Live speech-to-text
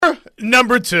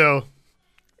number 2,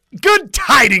 good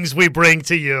tidings we bring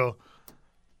to you.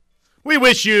 We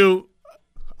wish you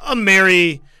a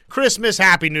Merry Christmas,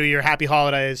 Happy New Year, Happy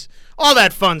Holidays, all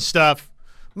that fun stuff.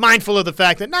 Mindful of the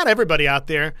fact that not everybody out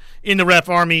there in the Ref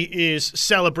Army is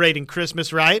celebrating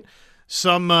Christmas, right?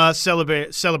 Some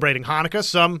celebrating Hanukkah,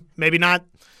 some maybe not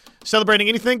celebrating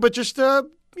anything, but just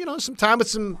some time with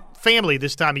some family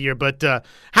this time of year. But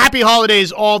happy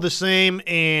holidays all the same,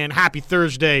 and happy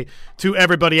Thursday to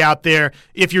everybody out there.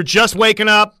 If you're just waking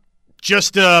up,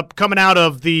 just coming out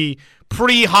of the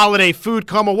pre-holiday food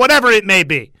coma, whatever it may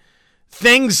be,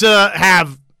 things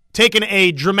have taken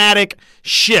a dramatic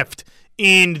shift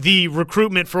in the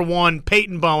recruitment for one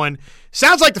Peyton Bowen.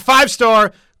 Sounds like the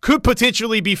 5-star could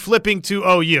potentially be flipping to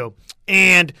OU.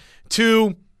 And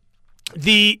to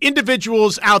the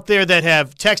individuals out there that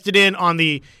have texted in on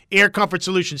the Air Comfort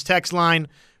Solutions text line,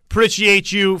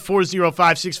 appreciate you,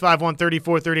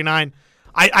 405-651-3439.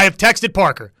 I have texted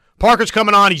Parker. Parker's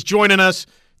coming on. He's joining us,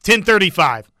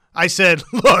 10:35. I said,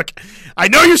 look, I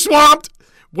know you're swamped.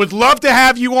 Would love to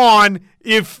have you on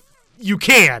if you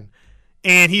can.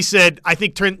 And he said, I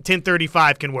think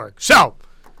 10:35 can work. So.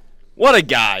 What a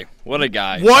guy. What a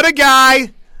guy. What a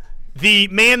guy. The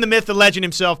man, the myth, the legend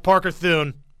himself, Parker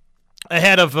Thune,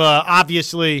 ahead of,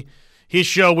 obviously, his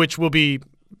show, which will be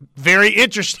very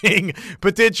interesting,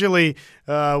 potentially,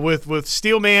 with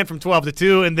Steelman from 12 to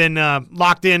 2, and then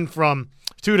locked in from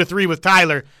 2 to 3 with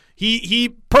Tyler.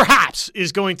 He perhaps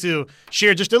is going to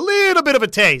share just a little bit of a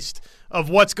taste of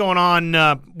what's going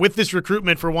on with this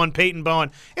recruitment for one Peyton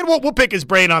Bowen. And we'll pick his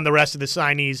brain on the rest of the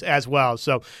signees as well.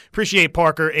 So appreciate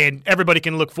Parker, and everybody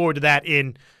can look forward to that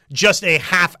in just a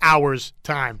half hour's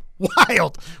time.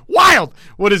 Wild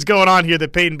what is going on here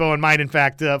that Peyton Bowen might, in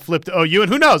fact, flip to OU.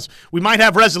 And who knows, we might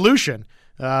have resolution.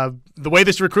 The way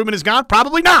this recruitment has gone,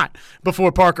 probably not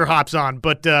before Parker hops on.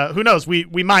 But who knows,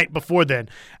 we might before then.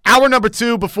 Hour number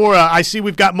 2, before I see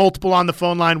we've got multiple on the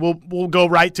phone line. We'll go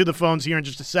right to the phones here in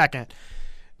just a second.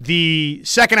 The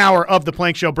second hour of the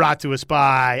Plank Show brought to us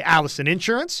by Allison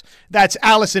Insurance. That's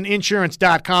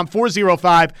AllisonInsurance.com,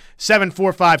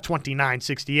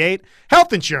 405-745-2968.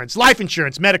 Health insurance, life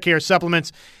insurance, Medicare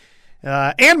supplements,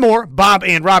 and more. Bob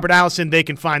and Robert Allison, they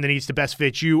can find the needs to best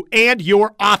fit you and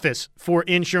your office for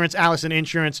insurance. Allison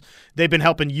Insurance, they've been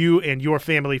helping you and your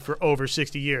family for over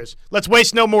 60 years. Let's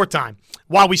waste no more time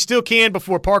while we still can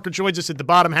before Parker joins us at the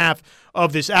bottom half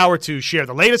of this hour to share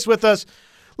the latest with us.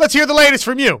 Let's hear the latest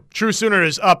from you. True Sooner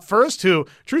is up first. True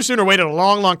Sooner waited a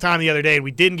long, long time the other day, and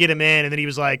we didn't get him in, and then he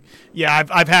was like, yeah,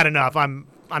 I've had enough. I'm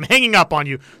hanging up on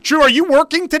you. True, are you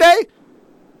working today?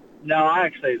 No, I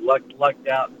actually lucked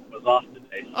out and was off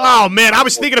today. So oh, man, I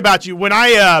was thinking about you. When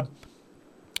I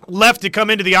left to come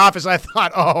into the office, I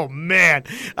thought, oh, man,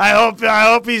 I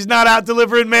hope he's not out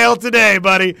delivering mail today,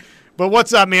 buddy. But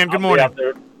what's up, man? Good morning.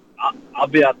 I'll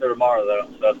be out there tomorrow, though,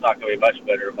 so it's not going to be much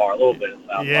better tomorrow. A little bit, it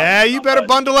sounds yeah, you better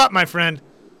bundle up, my friend.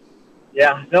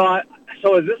 Yeah. No,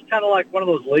 so is this kind of like one of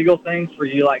those legal things where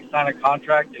you, like, sign a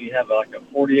contract and you have, like, a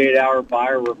 48-hour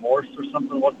buyer remorse or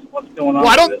something? What's going on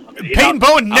with this? Peyton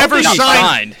Bowen never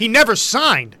signed. He never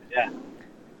signed. Yeah.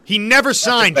 He never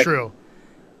signed, True.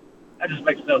 That just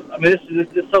makes no – I mean,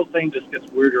 this whole thing just gets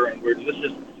weirder and weirder. This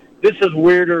is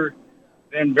weirder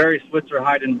than Barry Switzer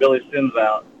hiding Billy Sims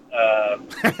out.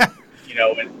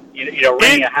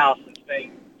 Renting a house and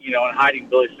staying, and hiding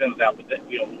Billy Sims out, but then,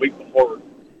 the week before.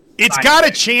 It's got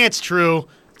a chance, True,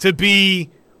 to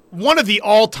be one of the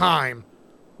all-time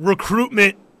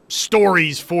recruitment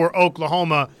stories for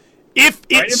Oklahoma. If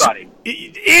it's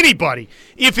anybody,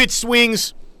 if it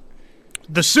swings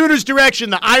the Sooners' direction,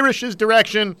 the Irish's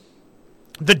direction,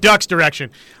 the Ducks'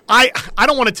 direction. I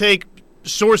don't want to take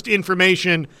sourced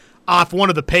information off one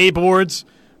of the pay boards,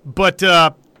 but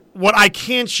what I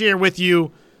can share with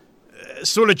you,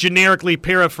 sort of generically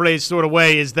paraphrased sort of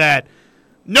way, is that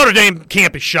Notre Dame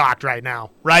camp is shocked right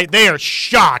now, right? They are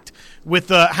shocked with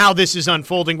how this is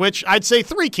unfolding, which I'd say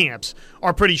 3 camps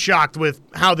are pretty shocked with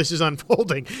how this is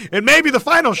unfolding. And maybe the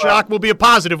final shock will be a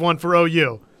positive one for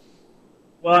OU.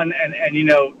 Well, and I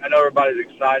know everybody's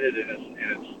excited, and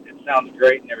it sounds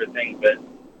great and everything, but,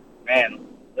 man,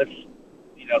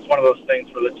 it's one of those things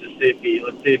where let's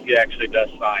see if he actually does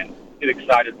sign. Get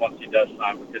excited once he does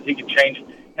sign, because he could change.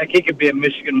 Heck, he could be a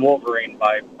Michigan Wolverine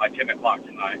by 10 o'clock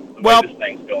tonight. The way this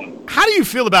thing's going. How do you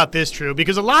feel about this, True?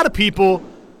 Because a lot of people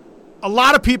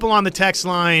on the text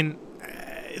line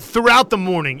throughout the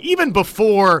morning, even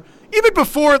before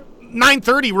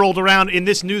 9:30 rolled around and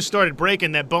this news started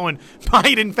breaking that Bowen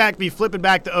might in fact be flipping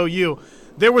back to OU,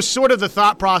 there was sort of the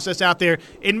thought process out there,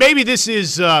 and maybe this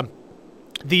is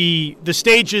the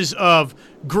stages of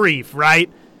grief,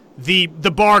 right? the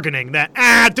bargaining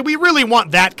that, do we really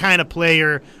want that kind of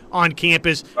player on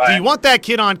campus? Right. Do you want that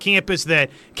kid on campus that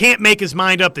can't make his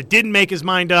mind up, that didn't make his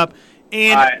mind up?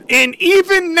 And Right. and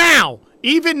even now,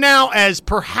 as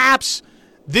perhaps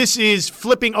this is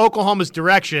flipping Oklahoma's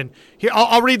direction, here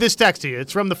I'll read this text to you.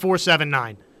 It's from the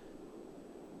 479.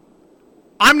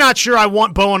 I'm not sure I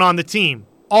want Bowen on the team.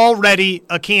 Already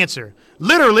a cancer.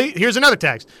 Literally, here's another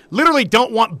text. Literally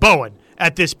don't want Bowen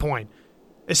at this point.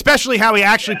 Especially how he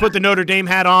actually put the Notre Dame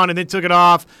hat on and then took it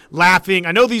off, laughing.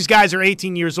 I know these guys are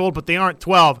 18 years old, but they aren't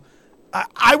 12.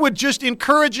 I would just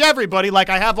encourage everybody, like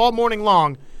I have all morning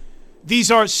long,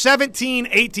 these are 17,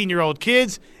 18-year-old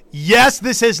kids. Yes,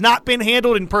 this has not been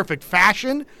handled in perfect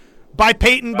fashion by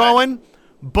Peyton Bowen,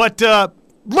 but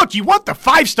look, you want the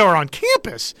 5-star on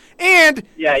campus. And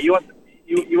Yeah, you want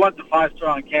the 5-star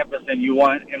on campus, and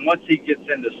once he gets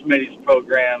into Smitty's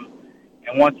program,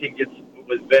 and once he gets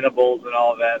with Venables and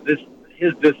all of that,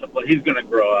 his discipline, he's going to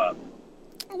grow up.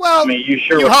 well, I mean, you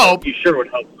sure would hope so. You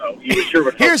sure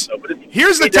would hope so. But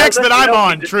here's the text that I'm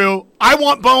on, True. I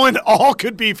want Bowen. All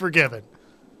could be forgiven.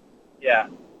 Yeah.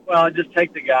 Well, just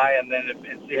take the guy and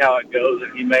see how it goes.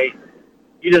 And you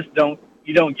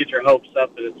don't get your hopes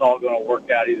up that it's all going to work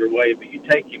out either way. But you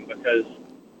take him because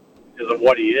of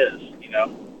what he is,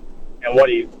 and what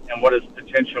his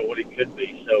potential, what he could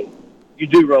be. So you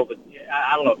do roll the.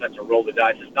 I don't know if that's a roll the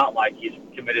dice. It's not like he's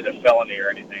committed a felony or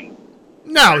anything.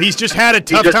 No, he's just had a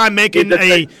tough time making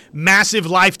a massive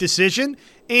life decision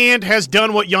and has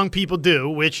done what young people do,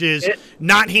 which is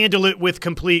not handle it with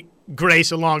complete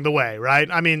grace along the way, right?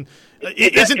 I mean,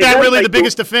 isn't that really the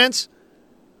biggest offense?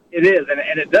 It is,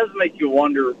 and it does make you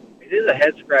wonder. It is a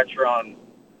head-scratcher on,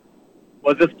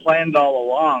 was this planned all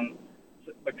along?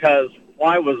 Because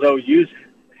why was OU's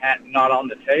hat not on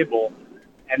the table?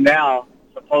 And now,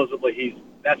 supposedly,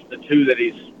 that's the two that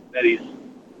he's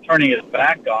turning his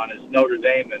back on is Notre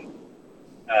Dame and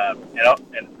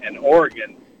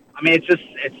Oregon. I mean,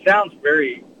 it sounds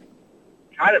very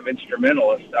kind of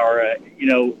instrumentalist or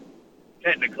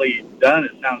technically done.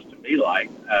 It sounds to me like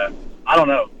I don't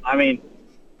know. I mean,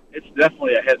 it's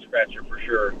definitely a head scratcher for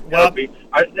sure. Well,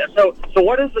 so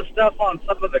what is the stuff on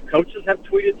some of the coaches have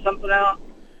tweeted something out?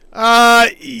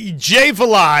 Jay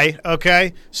Valai,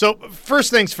 okay. So first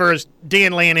things first,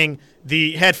 Dan Lanning,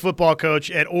 the head football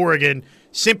coach at Oregon,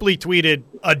 simply tweeted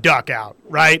a duck out,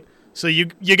 right? So you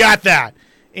got that.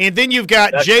 And then you've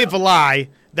got Jay Valai.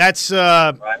 That's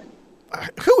right.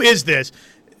 Who is this?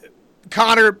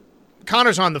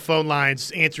 Connor's on the phone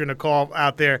lines answering a call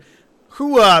out there.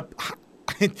 Who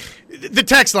the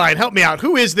text line, help me out.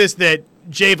 Who is this that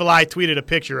Jay Valai tweeted a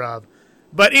picture of?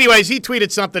 But anyways, he tweeted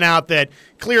something out that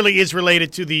clearly is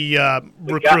related to the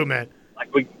recruitment.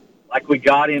 We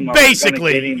got him.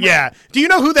 Basically, get him. Yeah. Do you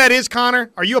know who that is, Connor?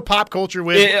 Are you a pop culture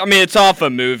whiz? I mean, it's off a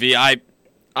movie. I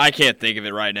can't think of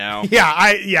it right now.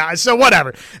 Yeah. So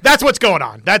whatever. That's what's going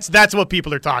on. That's what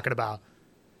people are talking about.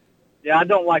 Yeah, I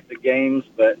don't like the games,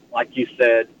 but like you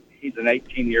said, he's an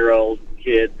 18-year-old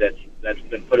kid that's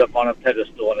been put up on a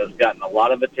pedestal and has gotten a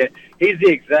lot of attention. He's the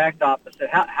exact opposite.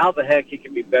 How the heck he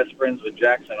can be best friends with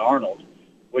Jackson Arnold,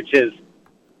 which is,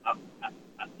 a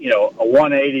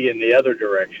 180 in the other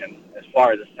direction as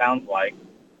far as it sounds like.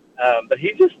 But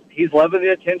he's loving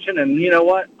the attention, and you know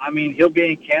what? I mean, he'll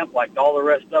be in camp like all the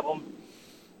rest of them,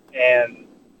 and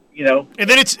And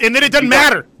then it doesn't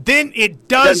matter. Then it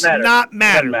does not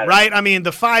matter, right? I mean,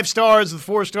 the 5 stars, the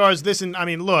 4 stars,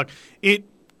 look, it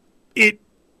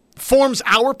forms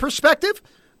our perspective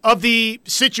of the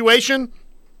situation,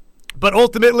 but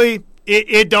ultimately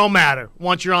it don't matter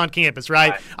once you're on campus,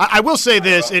 right? I will say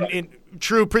this, and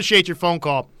True, appreciate your phone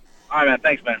call. All right, man.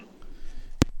 Thanks, man.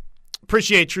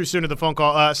 Appreciate True sooner the phone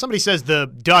call. Somebody says the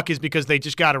duck is because they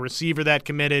just got a receiver that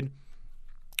committed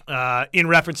in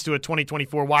reference to a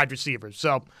 2024 wide receiver.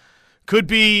 So could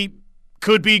be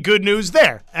good news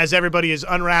there as everybody is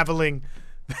unraveling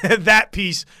that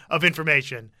piece of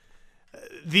information.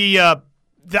 The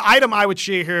item I would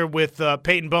share here with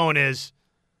Peyton Bowen is,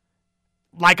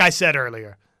 like I said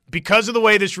earlier, because of the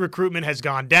way this recruitment has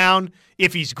gone down,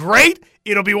 if he's great,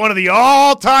 it'll be one of the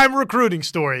all-time recruiting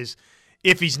stories.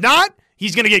 If he's not,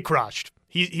 he's going to get crushed.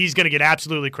 He's going to get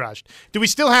absolutely crushed. Do we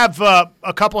still have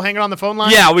a couple hanging on the phone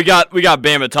line? Yeah, we got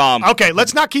Bama Tom. Okay,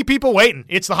 let's not keep people waiting.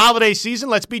 It's the holiday season.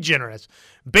 Let's be generous.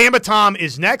 Bama Tom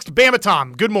is next. Bama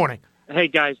Tom, good morning. Hey,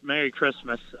 guys, Merry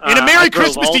Christmas. And a Merry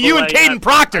Christmas to you and Caden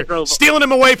Proctor, stealing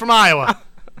him away from Iowa.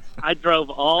 I drove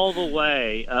all the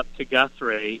way up to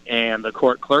Guthrie, and the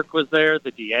court clerk was there, the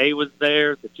DA was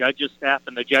there, the judge's staff,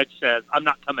 and the judge says, I'm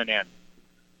not coming in.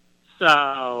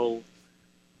 So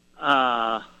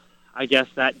I guess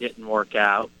that didn't work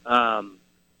out.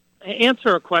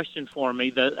 answer a question for me.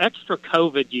 The extra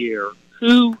COVID year,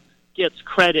 who gets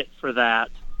credit for that?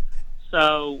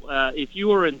 So if you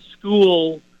were in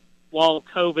school while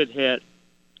COVID hit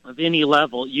of any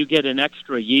level, you get an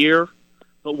extra year.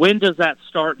 But when does that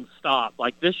start and stop?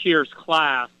 Like this year's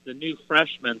class, the new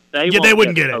freshmen, they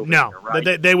wouldn't get it. No, year,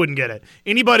 right? they wouldn't get it.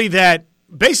 Anybody that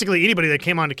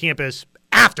came onto campus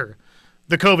after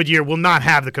the COVID year will not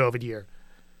have the COVID year.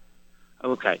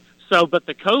 Okay. So, but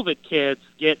the COVID kids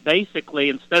get basically,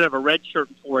 instead of a red shirt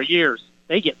in 4 years,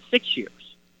 they get 6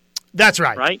 years. That's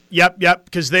right. Right? Yep.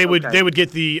 Because they would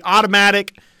get the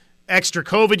automatic extra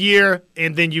COVID year,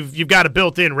 and then you've got a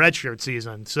built-in redshirt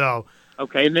season. So.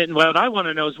 Okay, and then what I want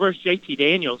to know is where's JT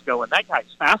Daniels going? That guy's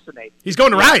fascinating. He's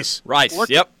going to Rice.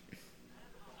 Yep.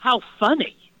 How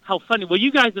funny. Well,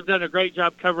 you guys have done a great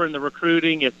job covering the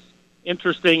recruiting. It's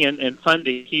interesting and fun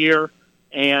to hear.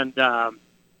 And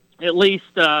at least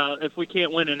if we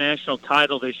can't win a national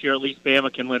title this year, at least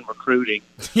Bama can win recruiting.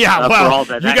 Yeah, well,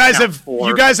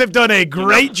 you guys have done a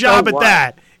great job at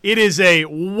that. It is a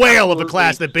whale of a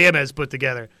class that Bama has put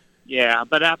together. Yeah,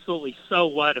 but absolutely. So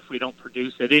what if we don't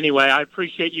produce it? Anyway, I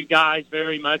appreciate you guys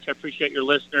very much. I appreciate your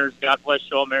listeners. God bless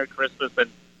you all. Merry Christmas. And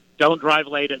don't drive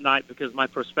late at night because my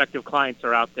prospective clients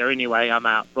are out there. Anyway, I'm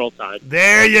out. Roll Tide.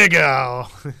 There you go.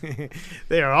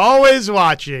 They are always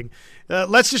watching.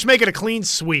 Let's just make it a clean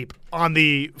sweep on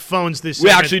the phones this We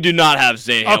segment. actually do not have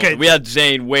Zane. Okay. We had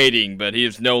Zane waiting, but he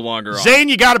is no longer on. Zane,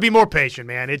 you got to be more patient,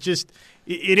 man. It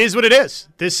is what it is.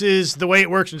 This is the way it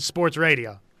works in sports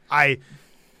radio.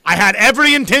 I had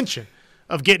every intention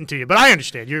of getting to you, but I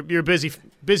understand. You're a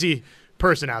busy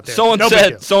person out there.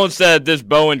 Someone said this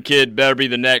Bowen kid better be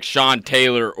the next Sean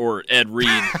Taylor or Ed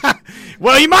Reed.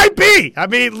 Well, he might be. I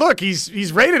mean, look,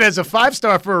 he's rated as a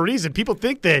 5-star for a reason. People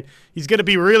think that he's going to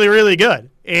be really, really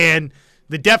good. And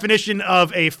the definition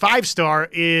of a 5-star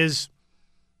is,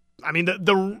 I mean,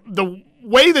 the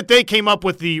way that they came up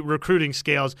with the recruiting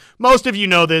scales, most of you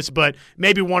know this, but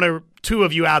maybe one or two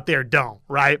of you out there don't,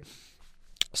 right?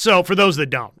 So for those that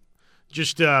don't,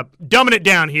 just dumbing it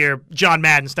down here, John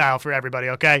Madden style for everybody,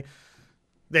 okay?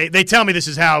 They tell me this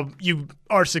is how you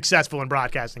are successful in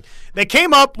broadcasting. They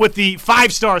came up with the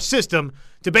 5-star system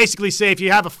to basically say if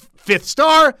you have a 5th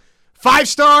star,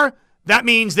 5-star, that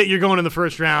means that you're going in the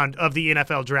first round of the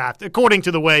NFL draft, according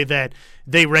to the way that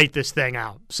they rate this thing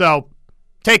out. So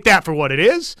take that for what it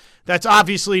is. That's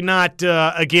obviously not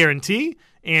a guarantee,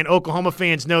 and Oklahoma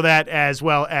fans know that as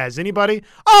well as anybody.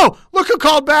 Oh, look who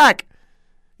called back.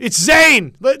 It's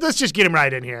Zane. Let's just get him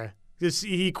right in here.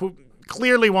 He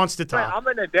clearly wants to talk. I'm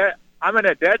in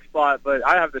a dead spot, but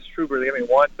I have this trooper. Give me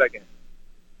 1 second.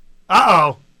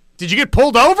 Uh-oh. Did you get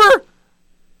pulled over?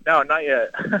 No, not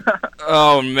yet.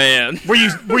 Oh, man. Were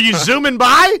you zooming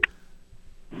by?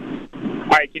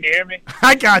 All right, can you hear me?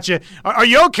 I got you. Are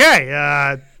you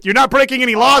okay? You're not breaking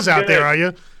any laws out there, are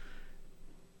you?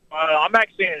 I'm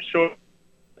actually in shorts.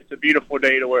 It's a beautiful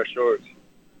day to wear shorts.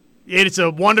 It's a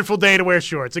wonderful day to wear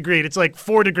shorts. Agreed. It's like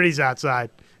 4 degrees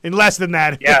outside. And less than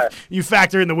that if you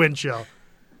factor in the wind chill.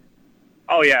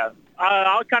 Oh, yeah.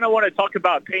 I kind of want to talk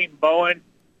about Peyton Bowen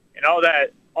and all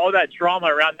that drama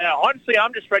around that. Honestly,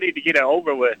 I'm just ready to get it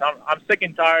over with. I'm sick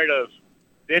and tired of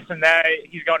this and that.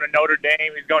 He's going to Notre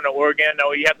Dame. He's going to Oregon.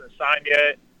 No, he hasn't signed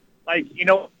yet. Like,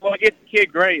 we'll get the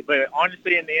kid great, but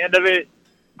honestly, in the end of it,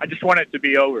 I just want it to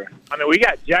be over. I mean, we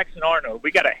got Jackson Arnold.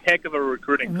 We got a heck of a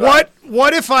recruiting class.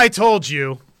 What if I told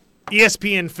you,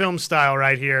 ESPN film style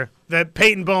right here, that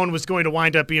Peyton Bowen was going to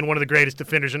wind up being one of the greatest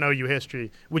defenders in OU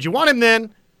history? Would you want him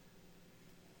then?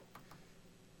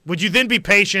 Would you then be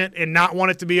patient and not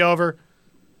want it to be over?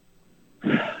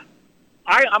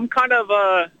 I'm kind of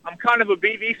a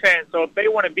BV fan, so if they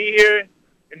want to be here,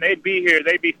 and they'd be here,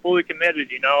 they'd be fully committed.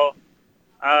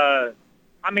 I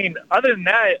mean, other than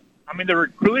that, I mean, the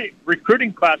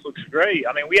recruiting class looks great.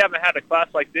 I mean, we haven't had a class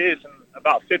like this in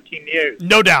about 15 years.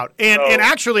 No doubt. And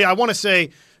actually, I want to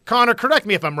say, Connor, correct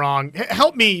me if I'm wrong.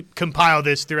 Help me compile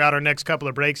this throughout our next couple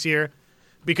of breaks here,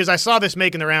 because I saw this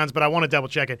making the rounds, but I want to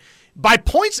double-check it. By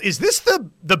points, is this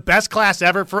the best class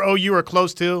ever for OU or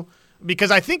close to? Because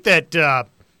I think that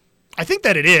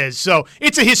it is. So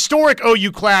it's a historic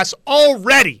OU class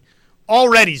already,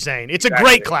 Zane. It's a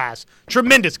great class,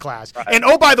 tremendous class. Right. And,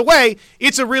 oh, by the way,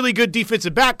 it's a really good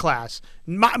defensive back class.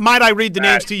 Might I read the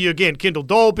names to you again? Kendall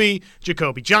Dolby,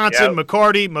 Jacoby Johnson,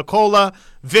 McCarty, McCullough,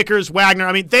 Vickers, Wagner.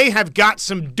 I mean, they have got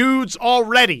some dudes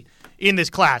already in this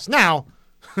class. Now,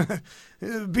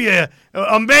 it'd be an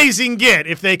amazing get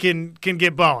if they can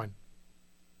get Bowen.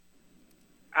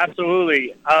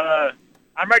 Absolutely.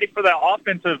 I'm ready for the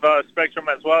offensive spectrum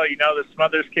as well. The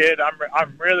Smothers kid,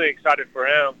 I'm really excited for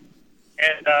him.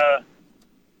 And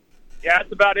Yeah,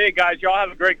 that's about it, guys. Y'all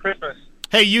have a great Christmas.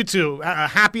 Hey, you too.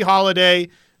 Happy holiday.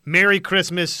 Merry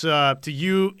Christmas to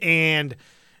you and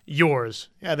yours.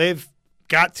 Yeah, they've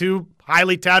got two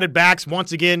highly touted backs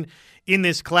once again in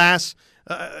this class.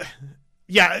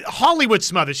 Yeah, Hollywood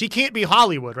Smothers. He can't be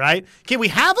Hollywood, right? Can we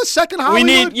have a second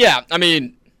Hollywood? I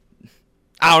mean,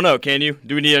 I don't know. Can you?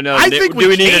 Do we need another? I think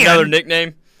we need another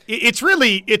nickname?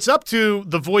 It's up to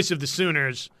the voice of the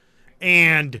Sooners,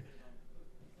 and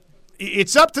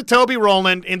it's up to Toby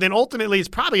Rowland, and then ultimately it's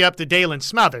probably up to Dalen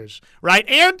Smothers, right?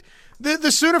 And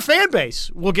the Sooner fan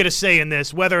base will get a say in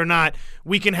this, whether or not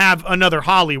we can have another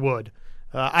Hollywood.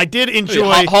 I did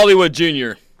enjoy Hollywood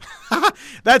Junior.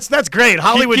 That's great.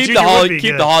 Hollywood keep Junior would be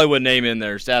keep good. the Hollywood name in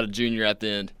there instead of Junior at the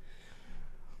end.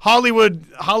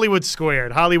 Hollywood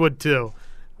squared. Hollywood 2.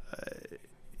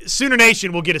 Sooner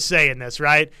Nation will get a say in this,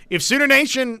 right? If Sooner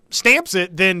Nation stamps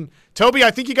it, then Toby,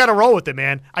 I think you got to roll with it,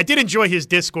 man. I did enjoy his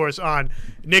discourse on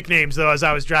nicknames, though, as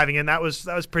I was driving in. That was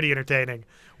pretty entertaining.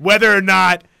 Whether or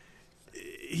not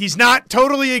he's not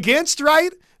totally against,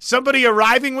 right? Somebody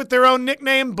arriving with their own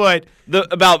nickname, but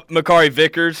about Makari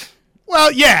Vickers.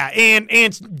 Well, yeah,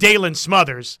 and Dalen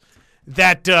Smothers.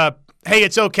 That hey,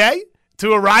 it's okay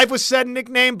to arrive with said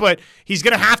nickname, but he's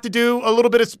going to have to do a little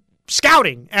bit of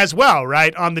scouting as well,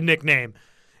 right, on the nickname.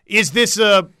 Is this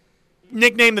a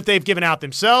nickname that they've given out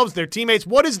themselves, their teammates?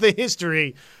 What is the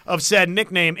history of said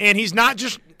nickname? And he's not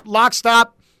just lock,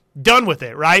 stop, done with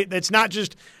it, right? It's not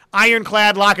just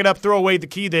ironclad, lock it up, throw away the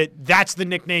key, that's the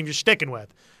nickname you're sticking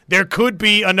with. There could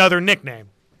be another nickname.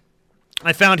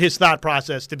 I found his thought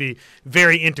process to be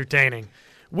very entertaining.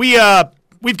 We've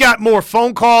got more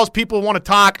phone calls. People want to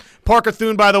talk. Parker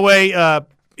Thune, by the way,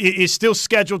 is still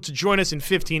scheduled to join us in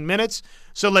 15 minutes.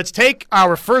 So let's take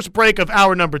our first break of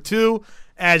hour number 2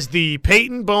 as the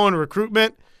Peyton Bowen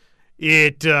recruitment.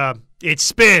 It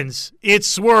spins. It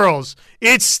swirls.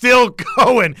 It's still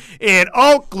going. And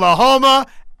Oklahoma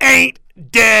ain't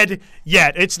dead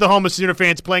yet. It's the Home of Sooner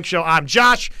Fans Plank Show. I'm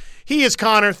Josh. He is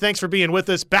Connor. Thanks for being with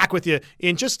us. Back with you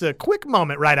in just a quick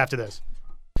moment right after this.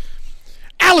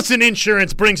 Allison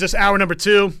Insurance brings us hour number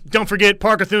 2. Don't forget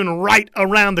Parker Thune right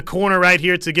around the corner right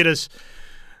here to get us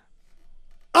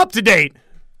up to date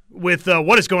with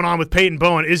what is going on with Peyton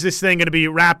Bowen. Is this thing going to be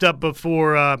wrapped up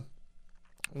before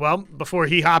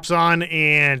he hops on?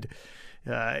 And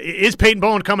is Peyton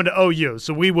Bowen coming to OU?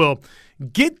 So we will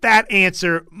get that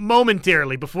answer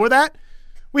momentarily. Before that,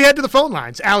 we head to the phone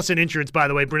lines. Allison Insurance, by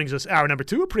the way, brings us hour number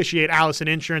 2. Appreciate Allison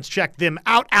Insurance. Check them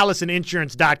out,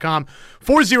 AllisonInsurance.com,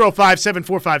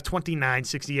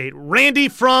 405-745-2968. Randy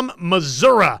from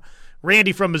Missouri.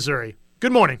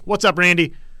 Good morning. What's up,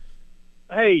 Randy?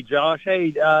 Hey, Josh.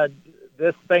 Hey,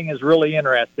 this thing is really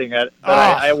interesting.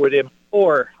 I would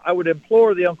implore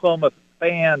the Oklahoma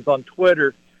fans on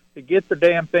Twitter to get their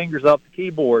damn fingers off the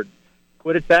keyboard.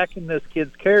 Quit attacking this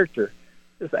kid's character.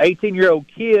 This 18-year-old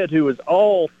kid who was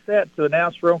all set to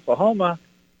announce for Oklahoma,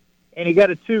 and he got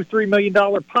a $2-3 million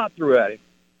pot threw at him.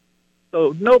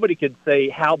 So nobody could say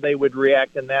how they would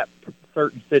react in that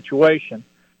certain situation.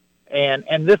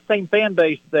 And this same fan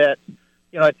base that,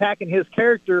 attacking his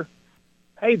character,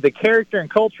 hey, the character and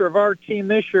culture of our team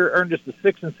this year earned us a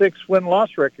 6-6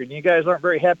 win-loss record, and you guys aren't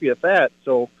very happy with that.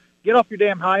 So get off your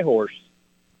damn high horse.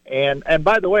 And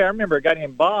by the way, I remember a guy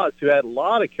named Boz who had a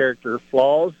lot of character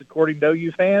flaws, according to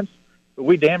OU fans, but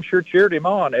we damn sure cheered him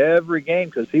on every game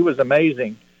because he was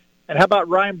amazing. And how about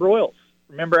Ryan Broyles?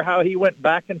 Remember how he went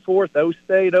back and forth,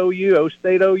 O-State, OU,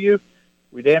 O-State, OU?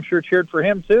 We damn sure cheered for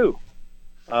him too.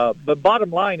 But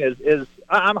bottom line is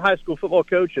I'm a high school football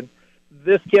coach, and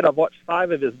this kid, I've watched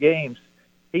 5 of his games.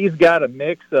 He's got a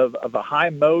mix of a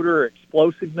high motor,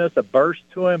 explosiveness, a burst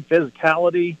to him,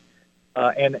 physicality,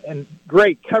 and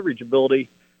great coverage ability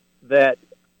that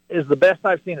is the best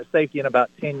I've seen at safety in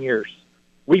about 10 years.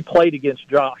 We played against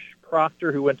Josh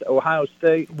Proctor, who went to Ohio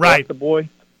State. Right. The boy.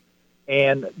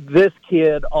 And this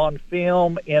kid on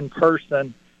film in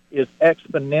person is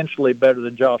exponentially better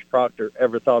than Josh Proctor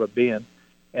ever thought of being.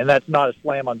 And that's not a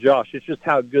slam on Josh. It's just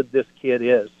how good this kid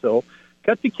is. So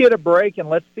cut the kid a break and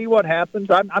let's see what happens.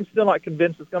 I'm still not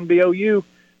convinced it's going to be OU.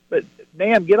 But,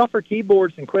 damn, get off our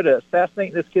keyboards and quit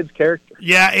assassinating this kid's character.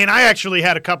 Yeah, and I actually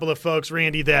had a couple of folks,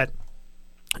 Randy, that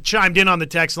chimed in on the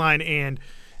text line, and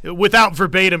without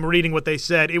verbatim reading what they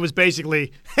said, it was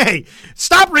basically, hey,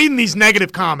 stop reading these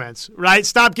negative comments, right?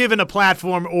 Stop giving a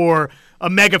platform or a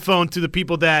megaphone to the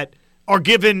people that are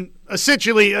given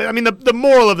essentially, I mean, the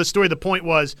moral of the story, the point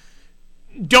was,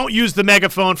 don't use the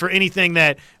megaphone for anything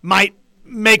that might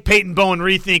make Peyton Bowen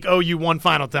rethink OU one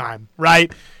final time,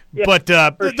 right? Yeah, but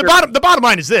the bottom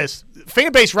line is this.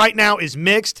 Fan base right now is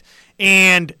mixed,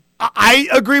 and I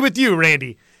agree with you,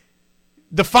 Randy.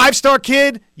 The 5-star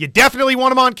kid, you definitely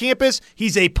want him on campus.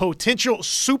 He's a potential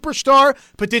superstar,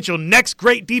 potential next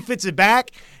great defensive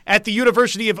back at the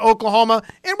University of Oklahoma.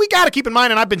 And we got to keep in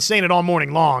mind, and I've been saying it all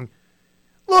morning long,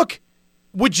 look,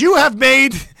 would you have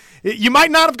made – you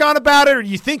might not have gone about it, or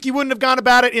you think you wouldn't have gone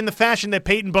about it in the fashion that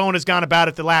Peyton Bowen has gone about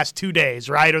it the last 2 days,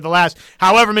 right, or the last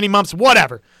however many months,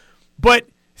 whatever. But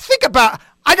think about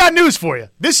 – I got news for you.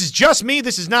 This is just me.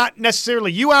 This is not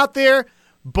necessarily you out there,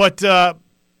 but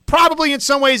probably in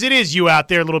some ways it is you out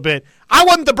there a little bit. I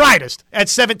wasn't the brightest at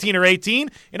 17 or 18,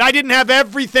 and I didn't have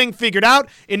everything figured out,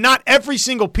 and not every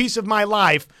single piece of my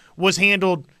life was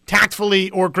handled tactfully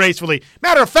or gracefully.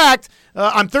 Matter of fact,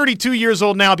 I'm 32 years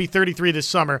old now. I'll be 33 this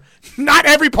summer. Not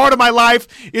every part of my life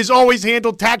is always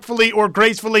handled tactfully or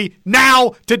gracefully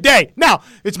now, today. Now,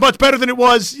 it's much better than it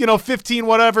was, 15,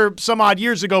 whatever, some odd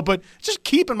years ago, but just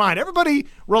keep in mind, everybody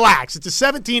relax. It's a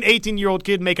 17, 18-year-old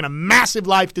kid making a massive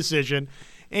life decision,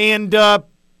 and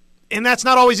that's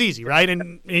not always easy, right?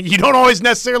 And you don't always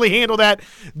necessarily handle that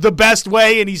the best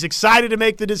way, and he's excited to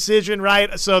make the decision,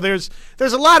 right? So there's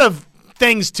a lot of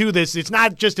things to this. It's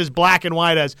not just as black and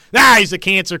white as, he's a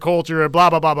cancer culture or blah,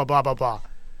 blah, blah, blah, blah, blah, blah.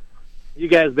 You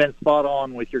guys have been spot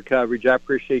on with your coverage. I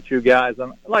appreciate you guys.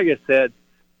 And like I said,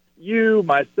 you,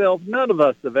 myself, none of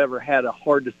us have ever had a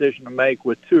hard decision to make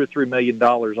with $2 or $3 million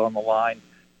on the line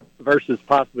versus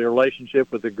possibly a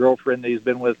relationship with a girlfriend that he's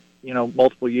been with,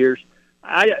 multiple years.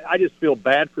 I just feel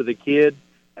bad for the kid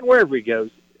and wherever he goes.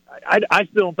 I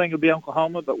still don't think it'll be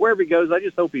Oklahoma, but wherever he goes, I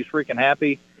just hope he's freaking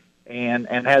happy and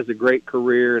has a great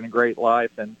career and a great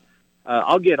life. And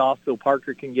I'll get off so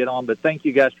Parker can get on, but thank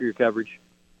you guys for your coverage.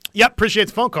 Yep, appreciate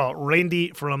the phone call. Randy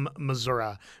from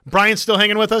Missouri. Brian still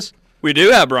hanging with us? We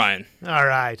do have Brian. All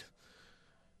right.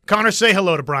 Connor, say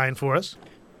hello to Brian for us.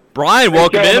 Brian,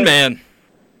 welcome in, man.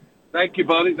 Thank you,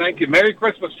 buddy. Thank you. Merry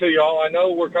Christmas to you all. I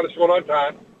know we're kind of short on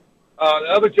time. The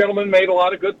other gentleman made a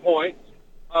lot of good points.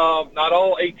 Not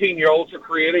all 18-year-olds are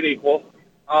created equal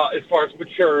as far as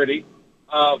maturity.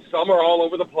 Some are all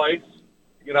over the place,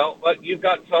 but you've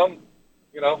got some,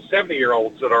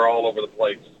 70-year-olds that are all over the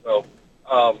place. So,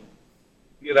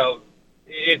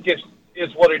 it just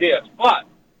is what it is. But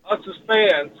us as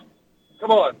fans,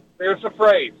 come on, there's a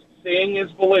phrase, seeing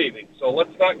is believing. So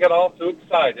let's not get all too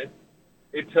excited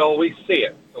until we see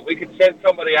it. So we could send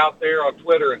somebody out there on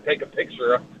Twitter and take a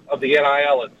picture of the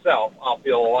NIL itself. I'll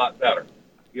feel a lot better,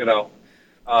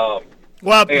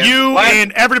 Well,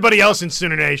 and everybody else in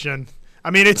Sooner Nation.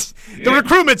 I mean, the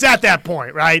recruitment's at that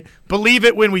point, right? Believe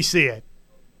it when we see it.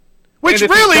 Which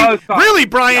really,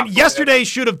 Brian, yesterday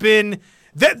should have been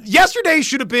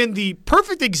the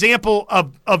perfect example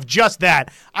of just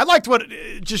that. I liked what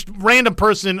just random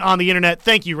person on the internet.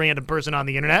 Thank you, random person on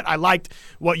the internet. I liked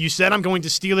what you said. I'm going to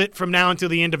steal it from now until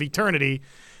the end of eternity.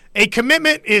 A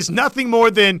commitment is nothing more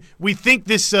than we think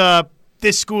this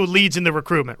school leads in the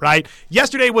recruitment, right?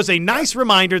 Yesterday was a nice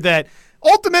reminder that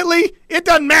ultimately it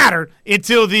doesn't matter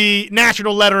until the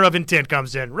national letter of intent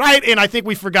comes in, right? And I think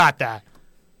we forgot that.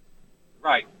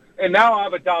 Right. And now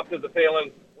I've adopted the feeling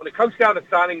when it comes down to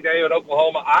signing day at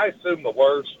Oklahoma, I assume the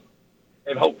worst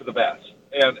and hope for the best.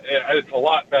 And it's a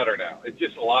lot better now. It's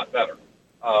just a lot better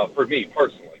for me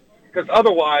personally. Because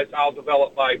otherwise I'll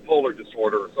develop bipolar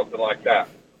disorder or something like that,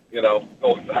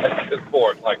 going back and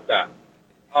forth like that.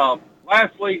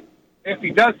 Lastly, if he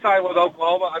does sign with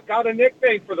Oklahoma, I've got a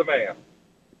nickname for the man.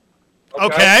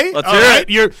 Okay. Let's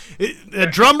hear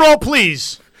it. Drum roll,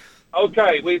 please.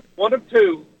 Okay. We one of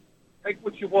two. Take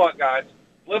what you want, guys.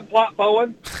 Flip-flop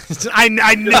Bowen. I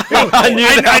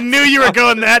knew you were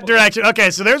going that direction.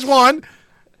 Okay, so there's one.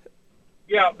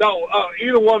 Yeah, no,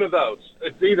 either one of those.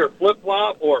 It's either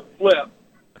flip-flop or flip.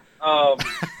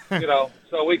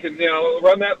 So we can,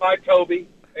 run that by Toby,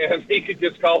 and he could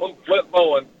just call him Flip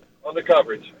Bowen on the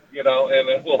coverage, and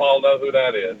then we'll all know who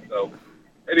that is. So,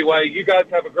 anyway, you guys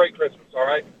have a great Christmas, all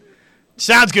right?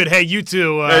 Sounds good. Hey, you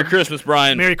too. Merry Christmas,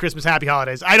 Brian. Merry Christmas, Happy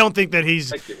Holidays. I don't think that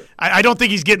I don't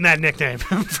think he's getting that nickname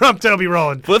from Toby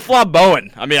Rowland. Flip-flop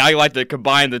Bowen. I mean, I like to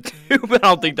combine the two, but I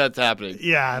don't think that's happening.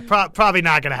 Yeah, probably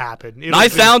not going to happen.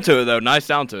 Nice sound to it, though. Nice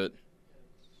sound to it.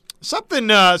 Something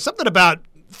about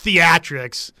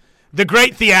theatrics. The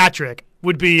great theatric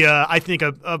would be, I think,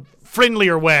 a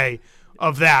friendlier way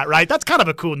of that, right? That's kind of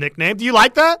a cool nickname. Do you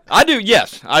like that? I do,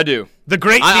 yes, I do. The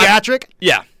great theatric?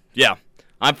 Yeah.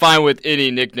 I'm fine with any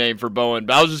nickname for Bowen,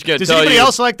 but I was just going to tell you. Does anybody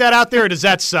else like that out there, or does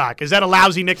that suck? Is that a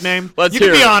lousy nickname? You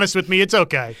can be honest with me. It's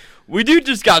okay. We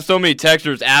just got so many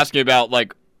texters asking about,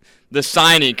 the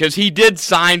signing, because he did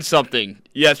sign something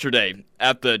yesterday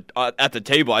at the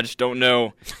table. I just don't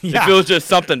know if it was just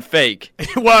something fake.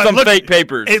 Well, fake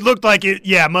papers. It looked like it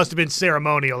must have been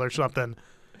ceremonial or something.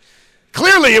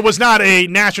 Clearly, it was not a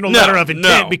national letter of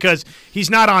intent because he's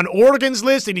not on Oregon's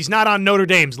list and he's not on Notre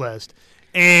Dame's list.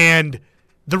 And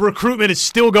the recruitment is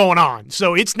still going on.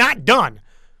 So it's not done.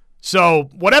 So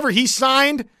whatever he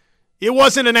signed, it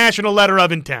wasn't a national letter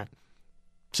of intent.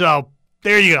 So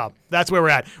there you go. That's where we're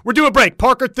at. We're doing a break.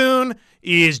 Parker Thune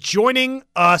is joining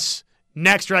us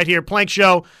next right here. Plank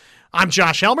Show. I'm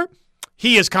Josh Helmer.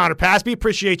 He is Connor Pasby.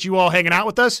 Appreciate you all hanging out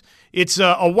with us. It's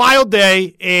a wild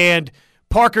day, and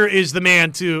Parker is the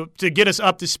man to get us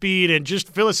up to speed and just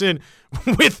fill us in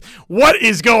with what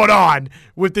is going on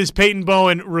with this Peyton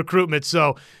Bowen recruitment.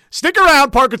 So stick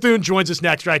around. Parker Thune joins us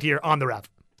next right here on The Ref.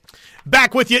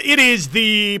 Back with you. It is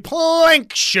the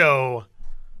Plank Show.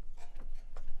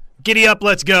 Giddy up.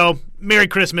 Let's go. Merry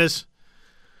Christmas.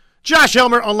 Josh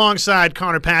Helmer alongside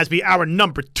Connor Pasby, our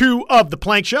number 2 of the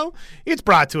Plank Show. It's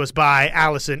brought to us by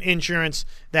Allison Insurance.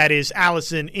 That is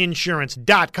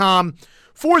AllisonInsurance.com.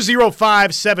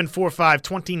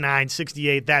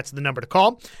 405-745-2968. That's the number to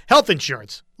call. Health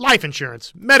insurance, life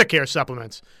insurance, Medicare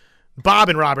supplements. Bob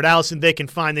and Robert Allison, they can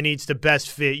find the needs to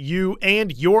best fit you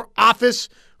and your office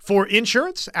for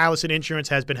insurance. Allison Insurance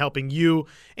has been helping you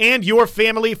and your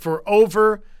family for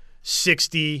over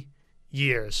 60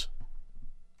 years.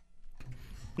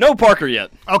 No Parker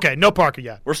yet. Okay, no Parker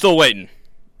yet. We're still waiting.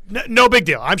 No big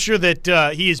deal. I'm sure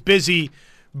that he is busy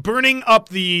burning up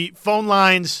the phone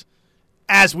lines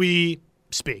as we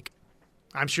speak.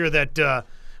 I'm sure that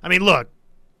look,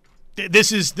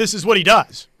 this is what he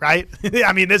does, right?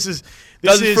 I mean, this is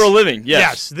for a living.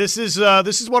 Yes. This is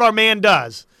what our man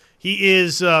does. He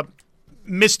is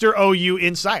Mr. OU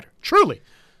Insider. Truly.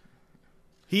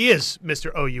 He is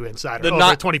Mr. OU Insider over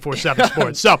at 24/7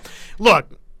 Sports. So, look,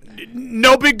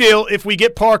 no big deal. If we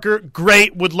get Parker,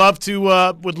 great. Would love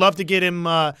to get him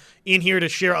in here to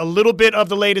share a little bit of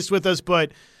the latest with us,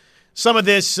 but some of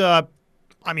this some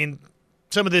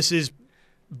of this is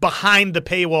behind the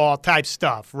paywall type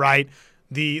stuff, right?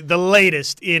 The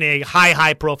latest in a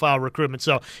high profile recruitment.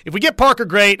 So if we get Parker,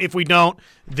 great. If we don't,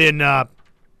 then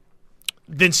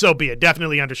so be it.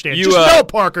 Definitely understand. Just know,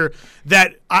 Parker,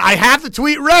 that I have the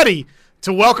tweet ready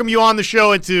to welcome you on the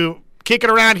show and to kick it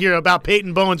around here about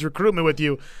Peyton Bowen's recruitment with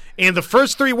you. And the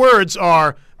first 3 words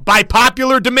are by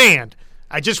popular demand.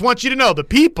 I just want you to know the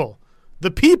people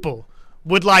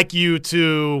would like you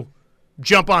to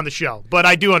jump on the show, but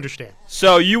I do understand.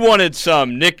 So you wanted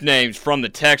some nicknames from the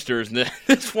texters, and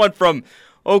this one from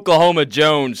Oklahoma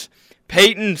Jones,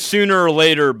 Peyton Sooner or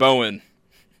Later Bowen.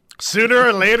 Sooner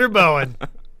or Later Bowen.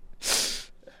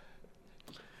 Has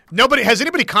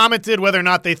anybody commented whether or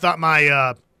not they thought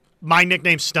my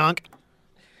nickname stunk?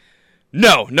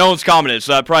 No one's commented,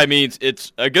 so that probably means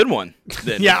it's a good one.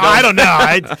 Then. Yeah, I don't know.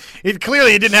 It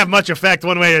didn't have much effect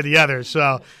one way or the other.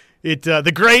 So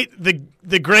the great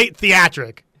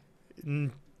theatric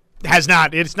has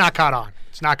not. It's not caught on.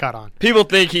 It's not caught on. People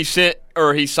think he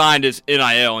signed his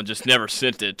NIL and just never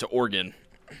sent it to Oregon.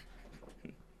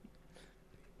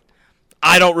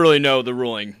 I don't really know the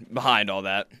ruling behind all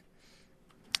that.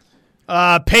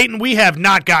 Peyton, we have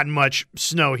not gotten much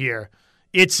snow here.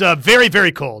 It's very,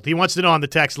 very cold. He wants to know on the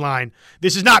text line.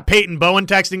 This is not Peyton Bowen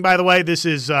texting, by the way. This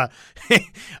is a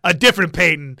different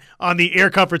Peyton on the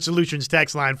Air Comfort Solutions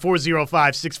text line,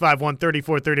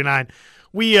 405-651-3439.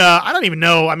 I don't even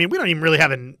know. I mean, we don't even really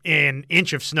have an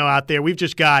inch of snow out there. We've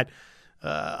just got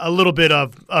a little bit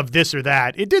of this or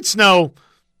that. It did snow,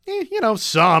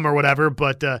 some or whatever,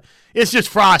 but it's just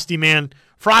frosty, man.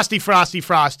 Frosty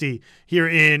here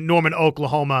in Norman,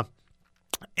 Oklahoma,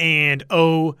 and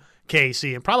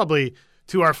OKC, and probably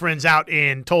to our friends out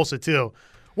in Tulsa, too.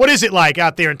 What is it like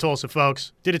out there in Tulsa,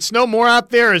 folks? Did it snow more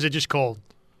out there, or is it just cold?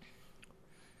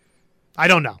 I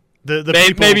don't know.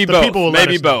 Maybe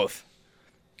both.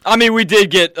 I mean, we did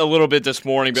get a little bit this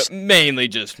morning, but mainly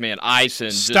just, ice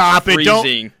and Stop just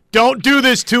freezing. It. Don't do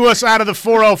this to us out of the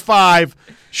 405.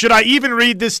 Should I even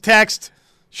read this text?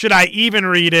 Should I even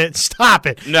read it? Stop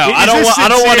it. No, I don't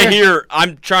want to hear.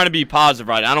 I'm trying to be positive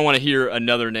right now. I don't want to hear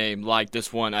another name like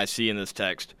this one I see in this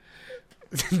text.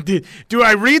 Do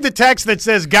I read the text that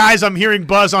says, guys, I'm hearing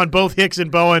buzz on both Hicks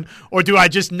and Bowen, or do I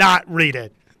just not read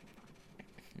it?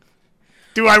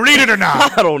 Do I read it or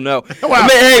not? I don't know. Well,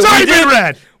 it's already been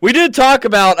read. We did talk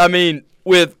about,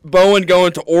 with Bowen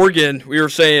going to Oregon, we were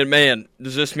saying, man,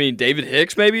 does this mean David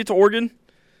Hicks maybe to Oregon?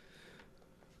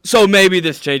 So maybe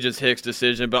this changes Hicks'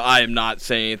 decision, but I am not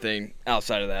saying anything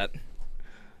outside of that.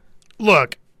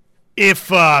 Look, if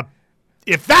that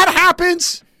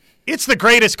happens, it's the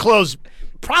greatest close.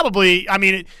 Probably,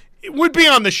 it would be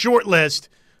on the short list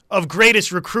of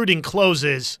greatest recruiting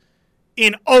closes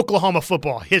in Oklahoma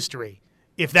football history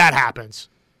if that happens.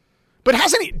 But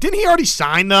didn't he already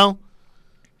sign, though?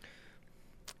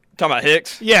 Talking about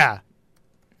Hicks? Yeah.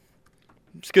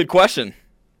 It's a good question.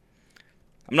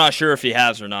 I'm not sure if he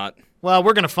has or not. Well,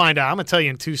 we're going to find out. I'm going to tell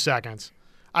you in 2 seconds.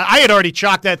 I had already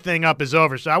chalked that thing up as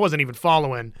over, so I wasn't even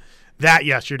following that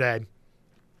yesterday.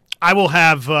 I will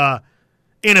have an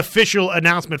official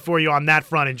announcement for you on that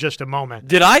front in just a moment.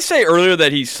 Did I say earlier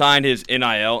that he signed his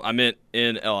NIL? I meant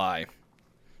NLI.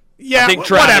 Yeah, I think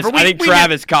Travis, whatever.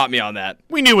 Travis caught me on that.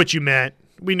 We knew what you meant.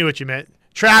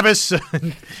 Travis,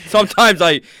 Sometimes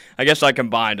I guess I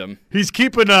combined them. he's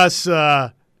keeping us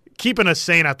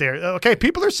sane out there. Okay,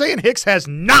 people are saying Hicks has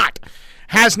not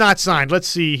signed. Let's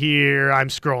see here. I'm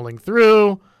scrolling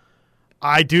through.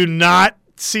 I do not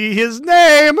see his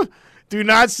name. Do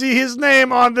not see his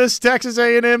name on this Texas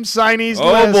A&M signees list.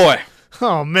 Oh, boy.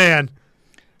 Oh, man.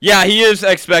 Yeah, he is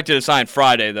expected to sign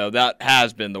Friday, though. That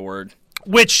has been the word.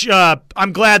 Which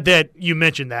I'm glad that you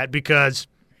mentioned that because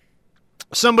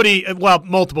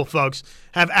multiple folks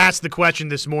have asked the question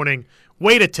this morning,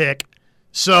 wait a tick.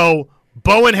 So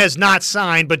Bowen has not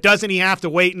signed, but doesn't he have to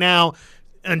wait now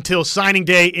until signing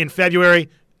day in February?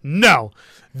 No.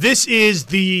 This is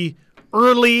the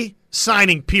early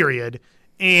signing period,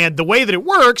 and the way that it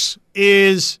works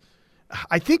is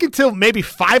I think until maybe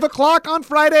 5 o'clock on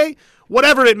Friday,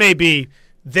 whatever it may be,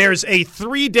 there's a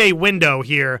 3-day window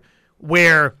here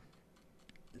where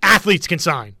athletes can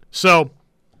sign. So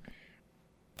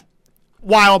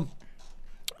while,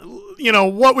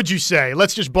 what would you say?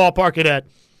 Let's just ballpark it at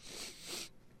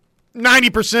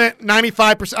 90%,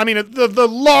 95%. I mean, the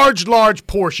large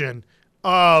portion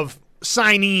of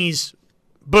signees,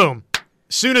 boom.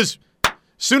 Soon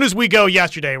as we go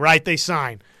yesterday, right, they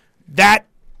sign. That,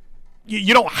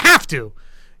 you don't have to.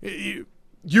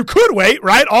 You could wait,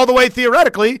 right, all the way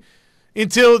theoretically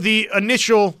until the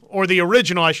initial, or the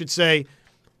original, I should say,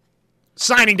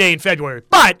 signing day in February.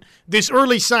 But this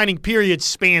early signing period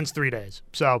spans 3 days.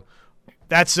 So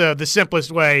that's the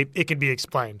simplest way it can be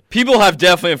explained. People have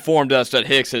definitely informed us that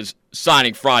Hicks is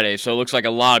signing Friday, so it looks like a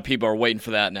lot of people are waiting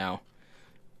for that now.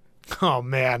 Oh,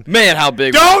 man. Man, how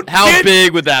big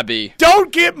would that be?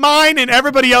 Don't get mine and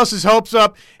everybody else's hopes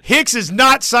up. Hicks is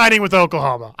not signing with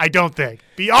Oklahoma, I don't think.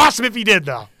 Be awesome if he did,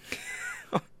 though.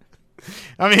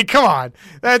 I mean, come on.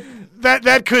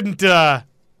 That couldn't that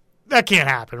can't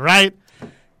happen, right?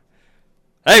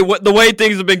 Hey, the way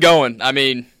things have been going, I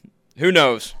mean, who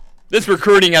knows? This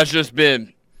recruiting has just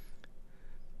been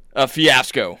a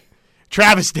fiasco.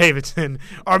 Travis Davidson,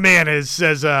 our man,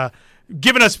 says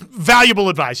given us valuable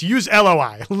advice. Use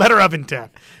LOI, letter of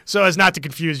intent, so as not to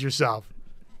confuse yourself.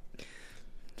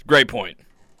 Great point.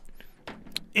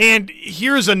 And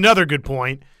here's another good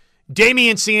point.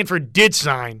 Damian Sanford did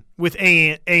sign with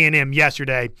A&M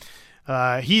yesterday.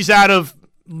 He's out of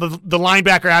the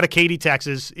linebacker out of Katy,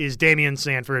 Texas, is Damian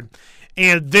Sanford.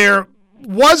 And there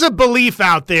was a belief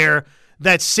out there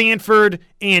that Sanford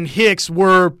and Hicks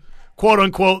were,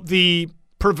 quote-unquote, the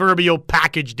proverbial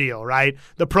package deal, right?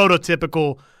 The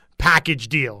prototypical package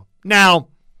deal. Now,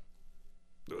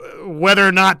 whether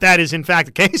or not that is in fact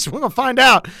the case, we're going to find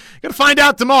out. Going to find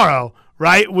out tomorrow,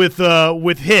 right, with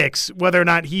Hicks, whether or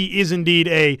not he is indeed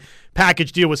a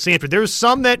package deal with Sanford. There's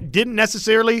some that didn't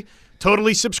necessarily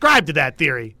totally subscribe to that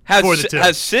theory for the two.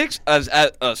 Has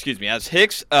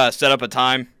Hicks set up a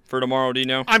time for tomorrow, do you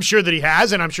know? I'm sure that he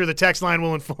has, and I'm sure the text line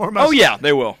will inform us. Oh, yeah,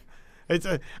 they will.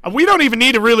 We don't even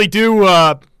need to really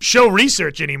do show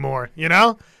research anymore, you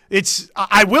know?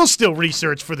 I will still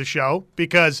research for the show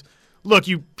because, look,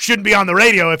 you shouldn't be on the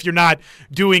radio if you're not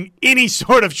doing any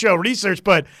sort of show research.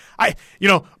 But,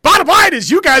 bottom line is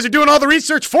you guys are doing all the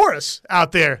research for us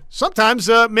out there. Sometimes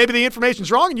maybe the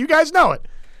information's wrong and you guys know it.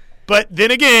 But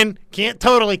then again, can't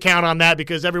totally count on that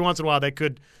because every once in a while they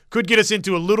could get us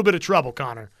into a little bit of trouble,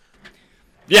 Connor.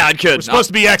 Yeah, it could. We're supposed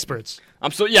to be experts.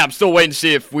 I'm still waiting to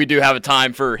see if we do have a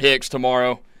time for Hicks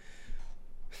tomorrow.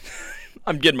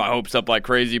 I'm getting my hopes up like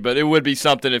crazy, but it would be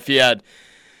something if he had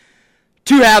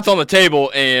two hats on the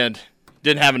table and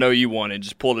didn't have an OU one and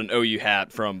just pulled an OU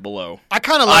hat from below.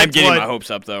 I'm getting my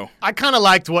hopes up, though. I kind of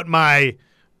liked what my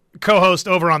co-host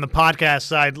over on the podcast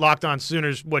side, Locked On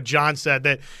Sooners, what John said,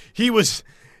 that he was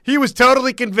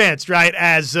totally convinced, right,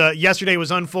 as yesterday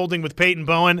was unfolding with Peyton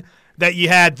Bowen, that you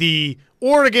had the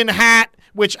Oregon hat.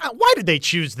 Which, why did they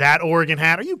choose that Oregon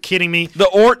hat? Are you kidding me? The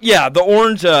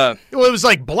orange. Well, it was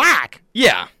like black.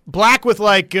 Yeah. Black with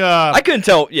like. I couldn't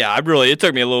tell. Yeah, it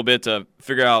took me a little bit to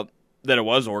figure out that it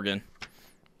was Oregon.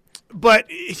 But,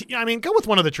 I mean, go with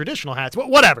one of the traditional hats.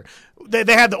 Whatever. They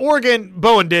had the Oregon,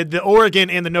 Bowen did, the Oregon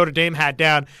and the Notre Dame hat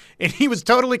down, and he was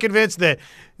totally convinced that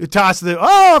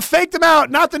faked them out,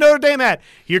 not the Notre Dame hat.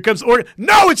 Here comes Oregon.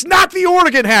 No, it's not the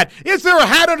Oregon hat. Is there a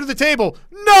hat under the table?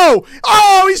 No.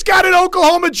 Oh, he's got an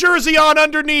Oklahoma jersey on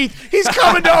underneath. He's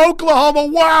coming to Oklahoma.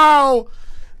 Wow.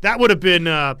 That would have been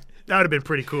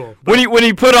pretty cool. But when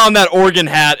he put on that Oregon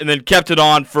hat and then kept it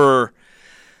on for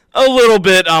a little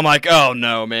bit, I'm like, oh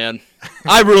no, man.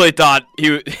 I really thought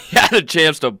he had a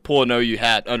chance to pull an OU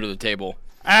hat under the table.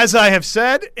 As I have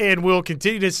said and will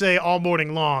continue to say all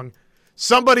morning long,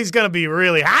 somebody's going to be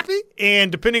really happy.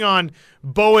 And depending on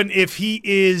Bowen, if he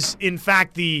is in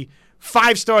fact the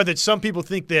 5-star that some people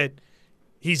think that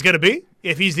he's going to be,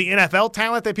 if he's the NFL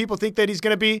talent that people think that he's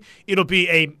going to be, it'll be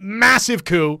a massive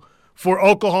coup for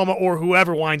Oklahoma or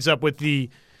whoever winds up with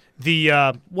the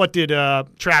what did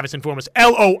Travis inform us?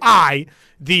 LOI,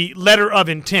 the letter of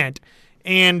intent.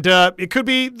 And it could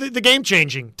be the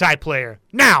game-changing type player.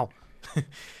 Now,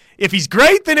 if he's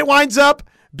great, then it winds up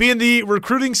being the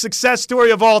recruiting success story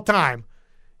of all time.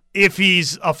 If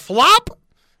he's a flop,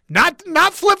 not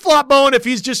flip-flop Bowen, if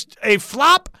he's just a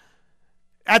flop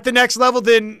at the next level,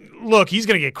 then look, he's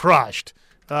going to get crushed.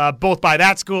 Both by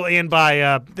that school and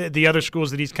by the other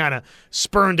schools that he's kind of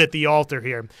spurned at the altar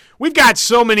here. We've got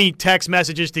so many text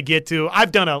messages to get to.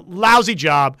 I've done a lousy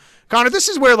job. Connor, this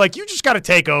is where, you just got to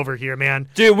take over here, man.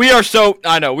 Dude, we are so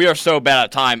bad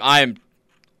at time. I am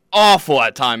awful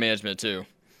at time management, too.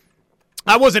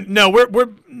 We're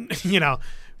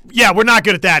not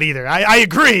good at that either. I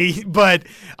agree, but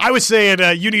I was saying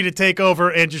you need to take over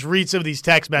and just read some of these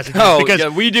text messages. Because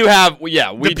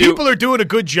the people are doing a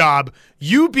good job.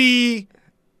 You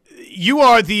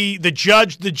are the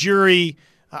judge, the jury.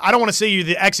 I don't want to say you're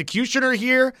the executioner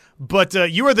here, but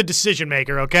you are the decision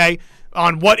maker, okay,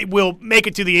 on what will make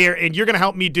it to the air, and you're going to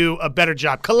help me do a better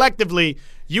job. Collectively,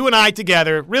 you and I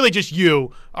together, really just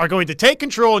you, are going to take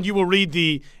control, and you will read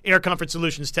the Air Comfort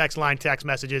Solutions text line text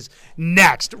messages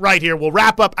next, right here. We'll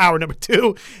wrap up hour number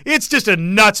 2. It's just a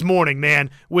nuts morning, man,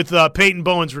 with Peyton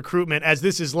Bowen's recruitment, as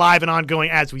this is live and ongoing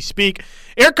as we speak.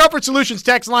 Air Comfort Solutions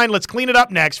text line, let's clean it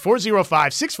up next,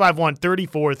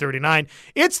 405-651-3439.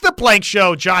 It's The Plank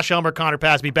Show. Josh Elmer, Connor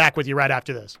Pasby, back with you right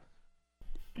after this.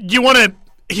 You want to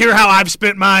hear how I've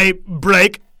spent my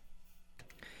break?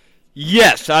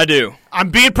 Yes, I do.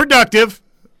 I'm being productive.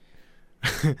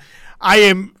 I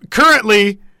am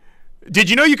currently – did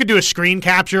you know you could do a screen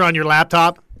capture on your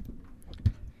laptop?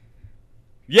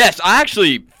 Yes, I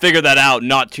actually figured that out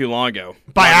not too long ago.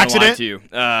 By accident? To you.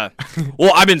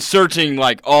 Well, I've been searching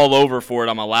all over for it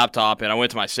on my laptop, and I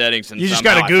went to my settings and you just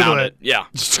got to Google it. Yeah,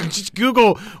 just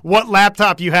Google what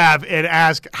laptop you have and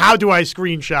ask, "How do I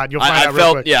screenshot?" You'll find out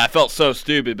real quick. Yeah, I felt so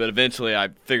stupid, but eventually I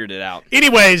figured it out.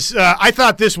 Anyways, I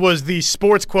thought this was the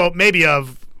sports quote, maybe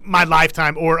of my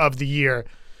lifetime or of the year,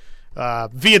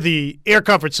 via the Air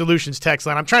Comfort Solutions text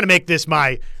line. I'm trying to make this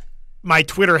my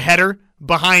Twitter header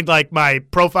behind my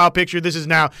profile picture. This is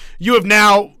you're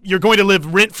going to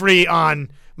live rent-free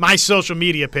on my social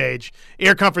media page.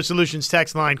 Air Comfort Solutions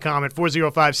text line comment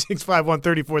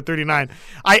 405-651-3439.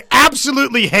 I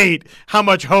absolutely hate how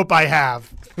much hope I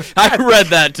have. I read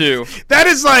that too. That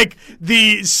is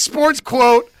the sports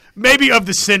quote maybe of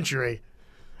the century.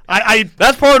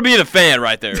 That's part of being a fan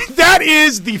right there. That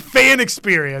is the fan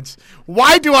experience.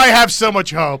 Why do I have so much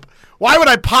hope? Why would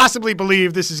I possibly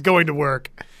believe this is going to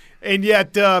work? And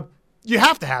yet, you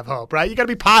have to have hope, right? You got to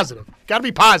be positive.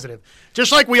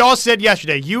 Just like we all said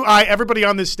yesterday. You, I, everybody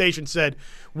on this station said,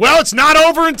 well, it's not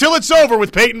over until it's over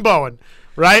with Peyton Bowen,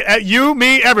 right? You,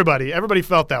 me, everybody. Everybody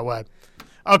felt that way.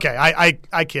 Okay, I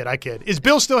kid. Is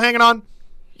Bill still hanging on?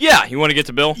 Yeah, you want to get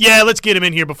to Bill? Yeah, let's get him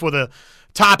in here before the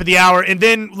top of the hour, and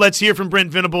then let's hear from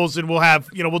Brent Venables, and we'll have,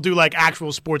 we'll do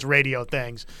actual sports radio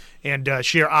things and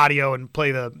share audio and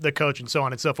play the coach and so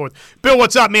on and so forth. Bill,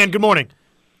 what's up, man? Good morning.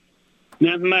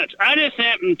 Nothing much. I just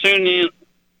happened to tune in.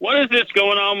 What is this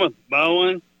going on with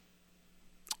Bowen?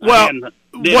 Well,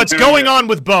 what's going on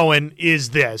with Bowen is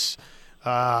this.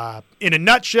 In a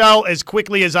nutshell, as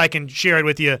quickly as I can share it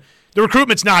with you, the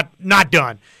recruitment's not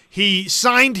done. He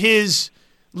signed his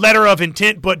letter of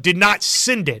intent but did not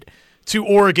send it to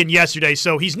Oregon yesterday.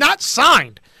 So he's not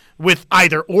signed with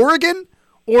either Oregon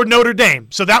or Notre Dame.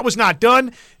 So that was not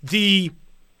done. The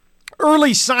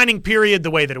early signing period, the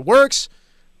way that it works,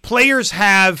 players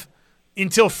have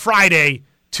until Friday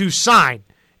to sign,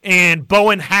 and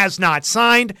Bowen has not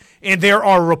signed, and there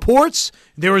are reports,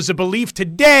 there is a belief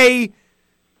today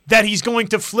that he's going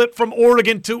to flip from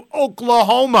Oregon to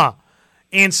Oklahoma.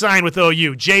 and sign with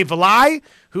OU. Jay Valai,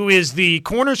 who is the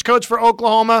corners coach for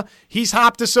Oklahoma, he's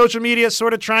hopped to social media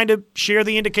sort of trying to share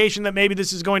the indication that maybe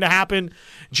this is going to happen.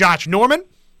 Josh Norman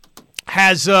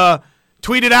has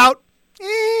tweeted out,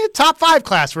 top 5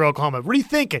 class for Oklahoma. What are you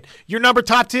thinking? Your number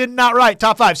top 10? Not right.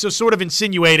 Top 5. So sort of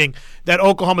insinuating that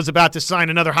Oklahoma's about to sign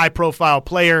another high-profile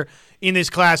player in this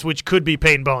class, which could be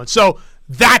Peyton Bowen. So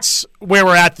that's where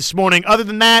we're at this morning. Other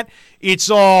than that, it's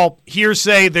all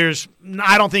hearsay.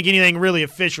 I don't think anything really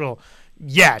official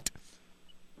yet.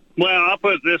 Well, I'll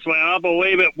put it this way. I'll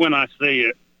believe it when I see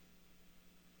it.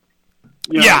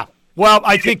 Yeah. Well,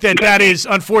 I think that is,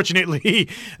 unfortunately,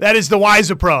 that is the wise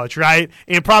approach, right?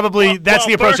 And probably that's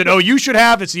the approach that OU should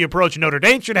have. It's the approach Notre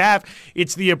Dame should have.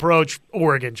 It's the approach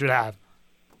Oregon should have.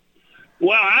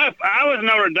 Well, if I was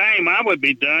Notre Dame, I would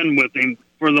be done with him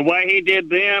for the way he did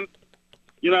them.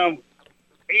 You know,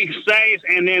 he stays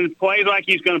and then plays like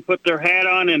he's going to put their hat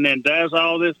on and then does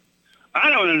all this.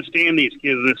 I don't understand these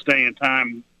kids that stay in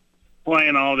time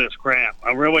playing all this crap.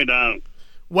 I really don't.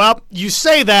 Well, you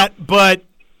say that, but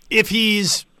if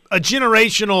he's a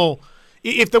generational –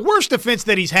 if the worst offense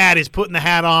that he's had is putting the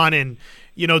hat on and,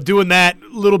 you know, doing that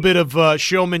little bit of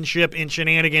showmanship and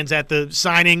shenanigans at the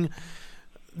signing,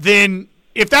 then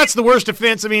if that's the worst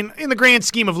offense, I mean, in the grand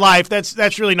scheme of life,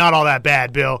 that's really not all that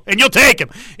bad, Bill. And you'll take him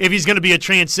if he's going to be a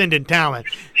transcendent talent.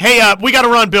 Hey, we got to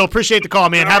run, Bill. Appreciate the call,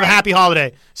 man. Have a happy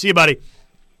holiday. See you, buddy.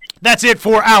 That's it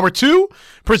for Hour 2,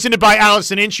 presented by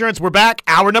Allison Insurance. We're back.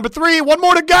 Hour number 3, one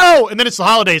more to go. And then it's the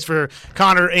holidays for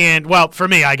Connor and, well, for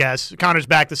me, I guess. Connor's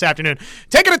back this afternoon.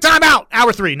 Taking a time out.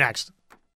 Hour 3 next.